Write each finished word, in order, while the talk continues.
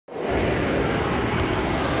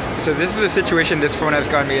So this is the situation this phone has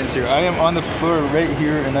gotten me into. I am on the floor right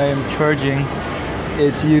here and I am charging.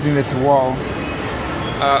 It's using this wall.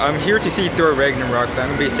 I'm here to see Thor Ragnarok, but I'm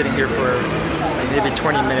gonna be sitting here for like maybe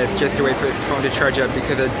 20 minutes just to wait for this phone to charge up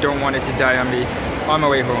because I don't want it to die on me on my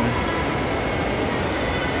way home.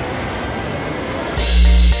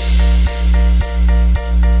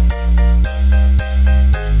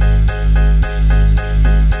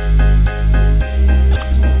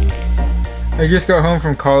 I just got home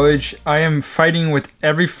from college. I am fighting with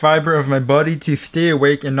every fiber of my body to stay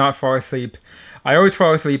awake and not fall asleep. I always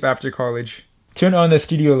fall asleep after college. Turn on the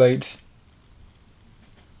studio lights.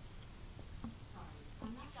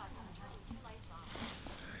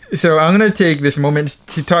 So I'm going to take this moment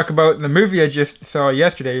to talk about the movie I just saw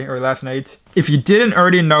yesterday or last night. If you didn't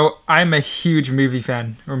already know, I'm a huge movie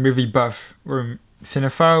fan or movie buff or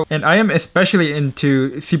cinephile. And I am especially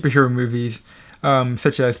into superhero movies.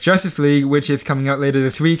 Such as Justice League, which is coming out later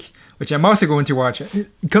this week, which I'm also going to watch. It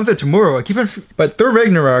comes out tomorrow. But Thor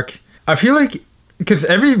Ragnarok, I feel like, because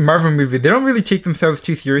every Marvel movie, they don't really take themselves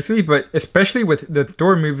too seriously, but especially with the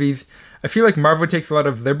Thor movies, I feel like Marvel takes a lot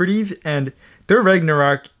of liberties, and Thor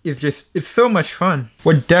Ragnarok is it's so much fun.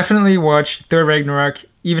 Would definitely watch Thor Ragnarok,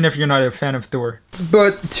 even if you're not a fan of Thor.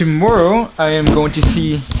 But tomorrow, I am going to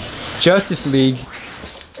see Justice League.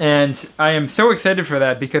 And I am so excited for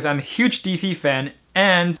that because I'm a huge DC fan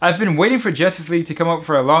and I've been waiting for Justice League to come out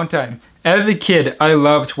for a long time. As a kid, I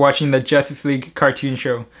loved watching the Justice League cartoon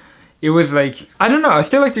show. It was like, I don't know, I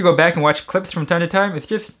still like to go back and watch clips from time to time.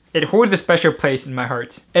 It holds a special place in my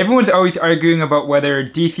heart. Everyone's always arguing about whether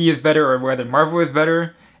DC is better or whether Marvel is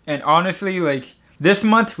better. And honestly, like, this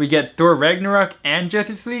month we get Thor Ragnarok and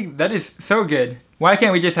Justice League. That is so good. Why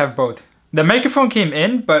can't we just have both? The microphone came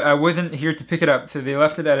in, but I wasn't here to pick it up, so they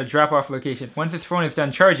left it at a drop-off location. Once this phone is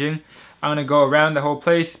done charging, I'm gonna go around the whole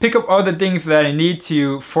place, pick up all the things that I need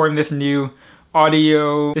to form this new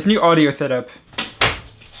audio setup.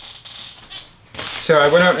 So I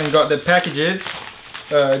went out and got the packages.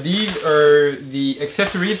 These are the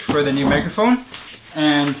accessories for the new microphone,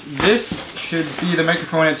 and this should be the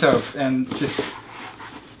microphone itself. And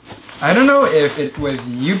I don't know if it was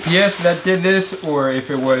UPS that did this, or if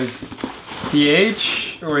it was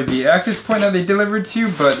PH or the access point that they delivered to,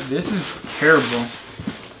 but this is terrible.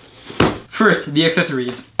 First, the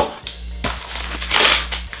accessories.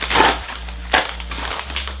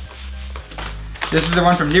 This is the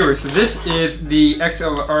one from Newer. So this is the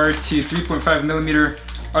XLR to 3.5mm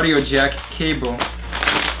audio jack cable.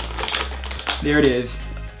 There it is.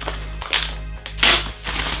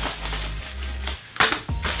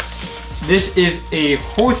 This is a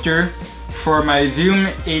holster for my Zoom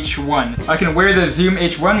H1. I can wear the Zoom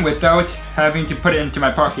H1 without having to put it into my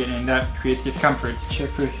pocket, and that creates discomfort. Check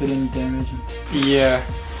for hidden damage. Yeah,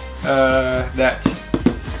 that.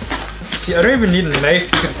 See, I don't even need a knife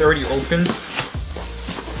because it's already opened.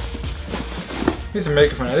 Here's the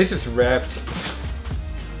microphone, at least it's wrapped.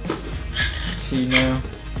 See now.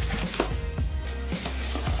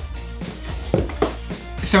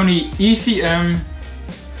 Sony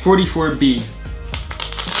ECM-44B.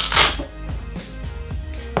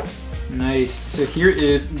 Nice. So here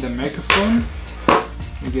is the microphone.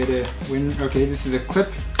 We get a okay, this is a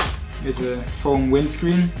clip. There's a foam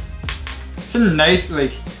windscreen. It's a nice,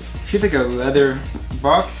 like, feels like a leather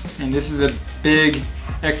box. And this is a big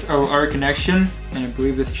XLR connection. And I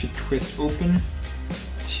believe this should twist open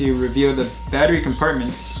to reveal the battery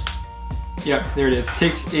compartments. Yep, there it is.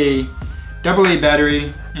 Takes a AA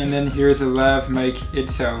battery, and then here's a lav mic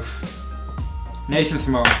itself. Nice and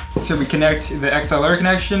small. So we connect the XLR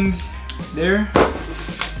connections there,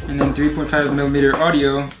 and then 3.5mm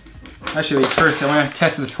audio. Actually, first I want to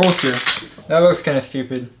test this holster. That looks kind of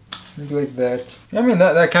stupid. Maybe like that. I mean,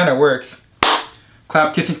 that kind of works.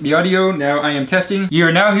 Clap to sync the audio. Now I am testing. You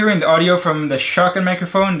are now hearing the audio from the shotgun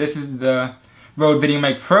microphone. This is the Rode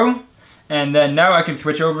Videomic Pro. And then now I can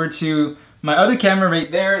switch over to my other camera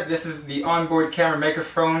right there. This is the onboard camera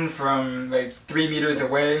microphone from like 3 meters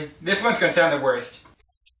away. This one's gonna sound the worst.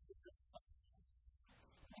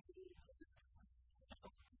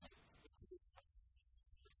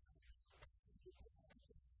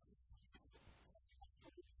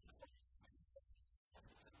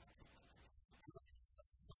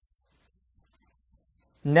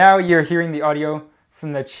 Now you're hearing the audio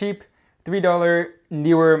from the cheap $3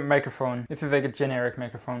 Newer microphone. This is like a generic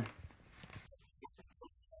microphone.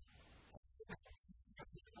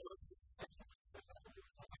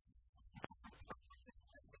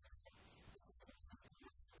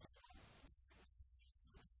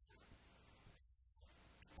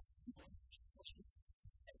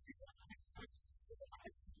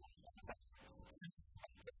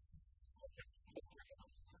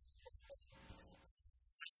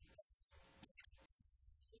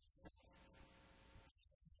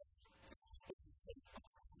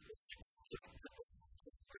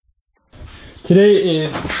 Today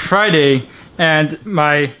is Friday and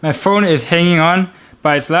my phone is hanging on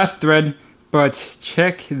by its last thread, but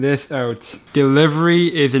check this out.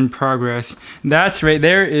 Delivery is in progress. That's right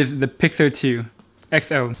there is the Pixel 2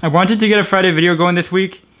 XL. I wanted to get a Friday video going this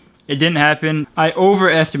week. It didn't happen. I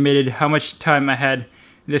overestimated how much time I had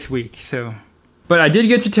this week, so. But I did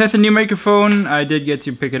get to test a new microphone. I did get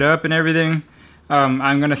to pick it up and everything.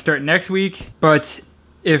 I'm gonna start next week, but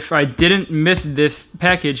if I didn't miss this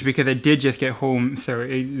package because I did just get home, so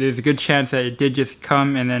there's a good chance that it did just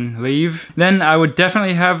come and then leave, then I would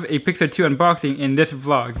definitely have a Pixel 2 unboxing in this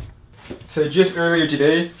vlog. So just earlier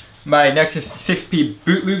today, my Nexus 6P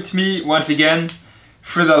boot looped me once again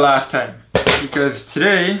for the last time. Because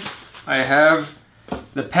today, I have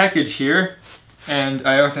the package here, and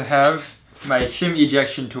I also have my SIM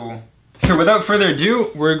ejection tool. So without further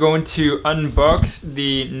ado, we're going to unbox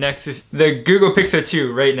the Google Pixel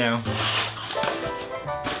 2 right now.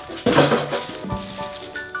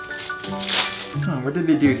 Oh, what did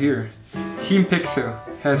they do here? Team Pixel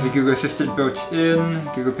has the Google Assistant built in,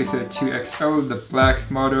 Google Pixel 2 XL, the black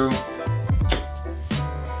model.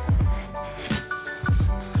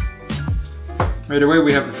 Right away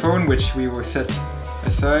we have the phone, which we will set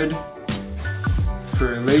aside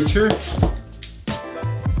for later.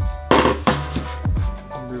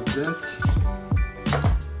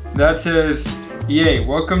 That says, "Yay,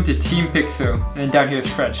 welcome to Team Pixel." And down here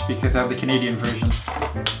it's French because I have the Canadian version.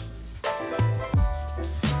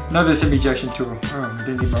 Another SIM ejection tool. Oh, I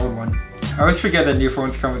didn't need my old one. I always forget that new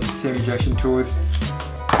phones come with SIM ejection tools.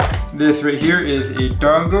 This right here is a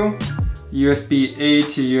dongle, USB-A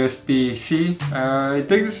to USB-C. I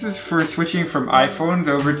think this is for switching from iPhones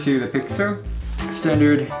over to the Pixel.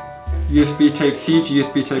 Standard USB Type-C to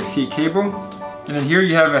USB Type-C cable. And then here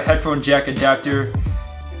you have a headphone jack adapter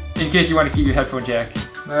in case you want to keep your headphone jack.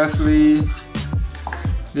 Lastly,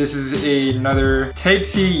 this is another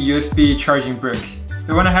Type-C USB charging brick.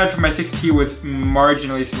 The one I had for my 6P was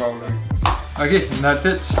marginally smaller. Okay, and that's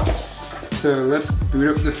it. So let's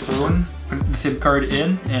boot up the phone, put the SIM card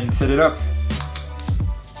in, and set it up.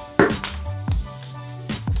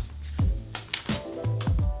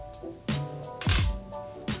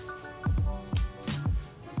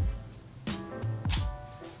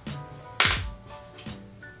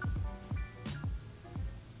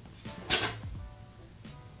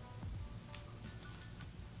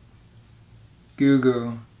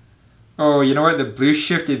 Google. Oh, you know what? The blue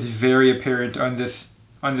shift is very apparent on this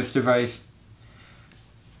device.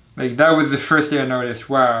 Like, that was the first thing I noticed.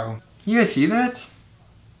 Wow. You guys see that?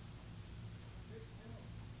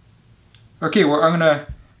 Okay, well, I'm gonna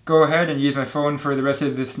go ahead and use my phone for the rest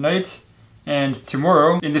of this night. And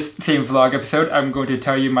tomorrow, in this same vlog episode, I'm going to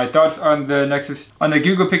tell you my thoughts on the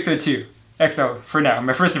Google Pixel 2 XL for now,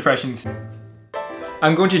 my first impressions.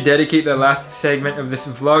 I'm going to dedicate the last segment of this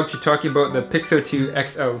vlog to talking about the Pixel 2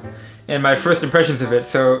 XL and my first impressions of it.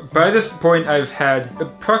 So by this point I've had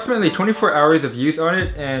approximately 24 hours of use on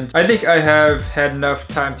it, and I think I have had enough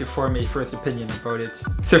time to form a first opinion about it.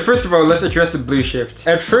 So first of all, let's address the blue shift.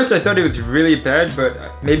 At first I thought it was really bad,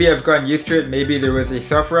 but maybe I've gotten used to it, maybe there was a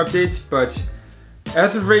software update, but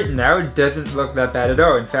as of right now, it doesn't look that bad at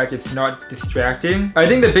all. In fact, it's not distracting. I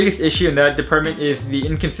think the biggest issue in that department is the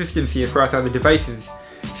inconsistency across all the devices.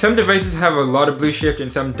 Some devices have a lot of blue shift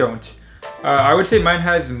and some don't. I would say mine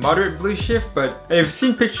has moderate blue shift, but I've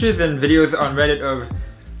seen pictures and videos on Reddit of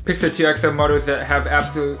Pixel 2 XL models that have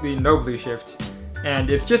absolutely no blue shift. And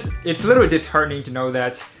it's a little disheartening to know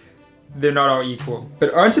that they're not all equal.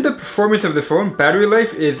 But onto the performance of the phone, battery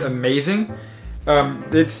life is amazing.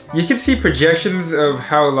 You can see projections of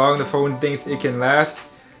how long the phone thinks it can last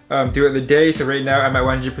throughout the day. So right now I'm at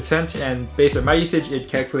 100%, and based on my usage it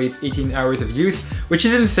calculates 18 hours of use, which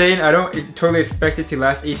is insane. I don't totally expect it to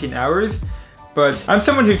last 18 hours, but I'm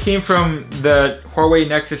someone who came from the Huawei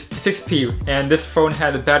Nexus 6P, and this phone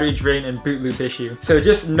had a battery drain and boot loop issue. So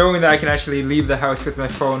just knowing that I can actually leave the house with my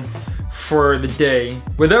phone for the day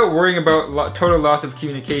without worrying about total loss of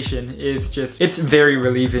communication it's very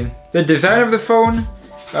relieving. The design of the phone,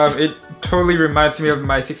 it totally reminds me of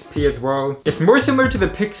my 6P as well. It's more similar to the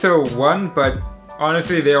Pixel 1, but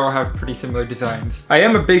honestly they all have pretty similar designs. I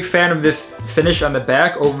am a big fan of this finish on the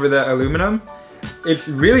back over the aluminum. It's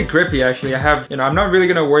really grippy actually. I'm not really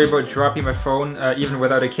gonna worry about dropping my phone even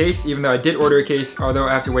without a case, even though I did order a case, although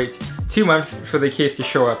I have to wait 2 months for the case to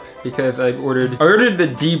show up because I ordered the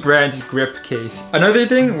D brand grip case. Another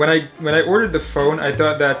thing, when I ordered the phone, I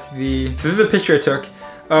thought that this is a picture I took.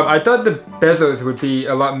 I thought the bezels would be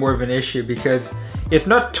a lot more of an issue because it's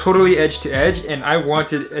not totally edge to edge, and I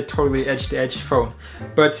wanted a totally edge to edge phone.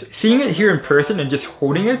 But seeing it here in person and just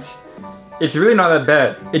holding it, it's really not that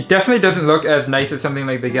bad. It definitely doesn't look as nice as something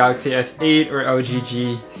like the Galaxy S8 or LG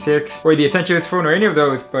G6 or the Essentials phone or any of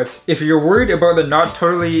those, but if you're worried about the not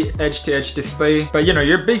totally edge-to-edge display, but you know,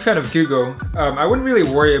 you're a big fan of Google, I wouldn't really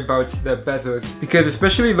worry about the bezels, because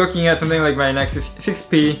especially looking at something like my Nexus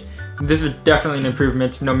 6P, this is definitely an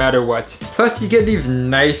improvement no matter what. Plus you get these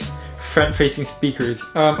nice front-facing speakers.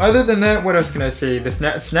 Other than that, what else can I say? The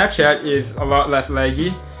Snapchat is a lot less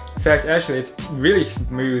laggy. In fact, actually, it's really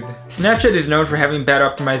smooth. Snapchat is known for having bad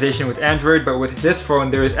optimization with Android, but with this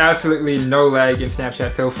phone, there is absolutely no lag in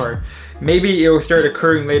Snapchat so far. Maybe it will start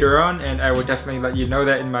occurring later on, and I will definitely let you know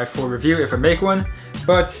that in my full review if I make one.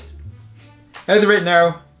 But as of right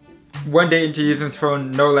now, one day into using this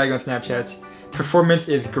phone, no lag on Snapchat. Performance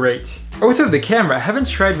is great. Also, the camera. I haven't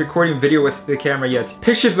tried recording video with the camera yet.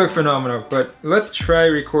 Pictures look phenomenal, but let's try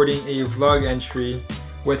recording a vlog entry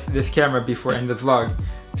with this camera before end the vlog.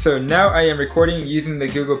 So now I am recording using the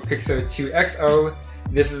Google Pixel 2 XL.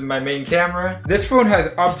 This is my main camera. This phone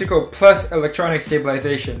has optical plus electronic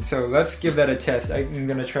stabilization, so let's give that a test. I'm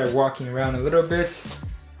gonna try walking around a little bit.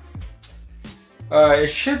 It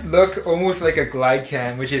should look almost like a glide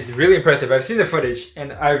cam, which is really impressive. I've seen the footage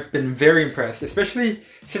and I've been very impressed, especially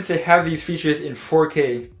since they have these features in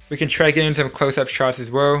 4K. We can try getting some close-up shots as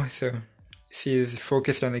well. So see, it's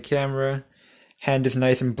focused on the camera. Hand is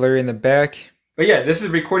nice and blurry in the back. But yeah, this is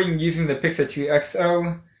recording using the Pixel 2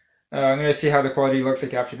 XL. I'm gonna see how the quality looks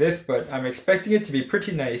like after this, but I'm expecting it to be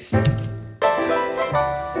pretty nice.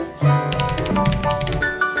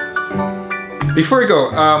 Before we go,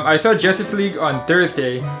 I saw Justice League on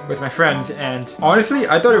Thursday with my friends, and honestly,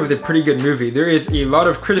 I thought it was a pretty good movie. There is a lot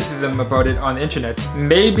of criticism about it on the internet.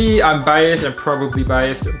 Maybe I'm biased, I'm probably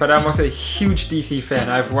biased, but I'm also a huge DC fan.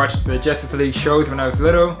 I've watched the Justice League shows when I was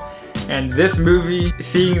little, and this movie,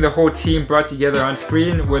 seeing the whole team brought together on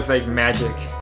screen was like magic.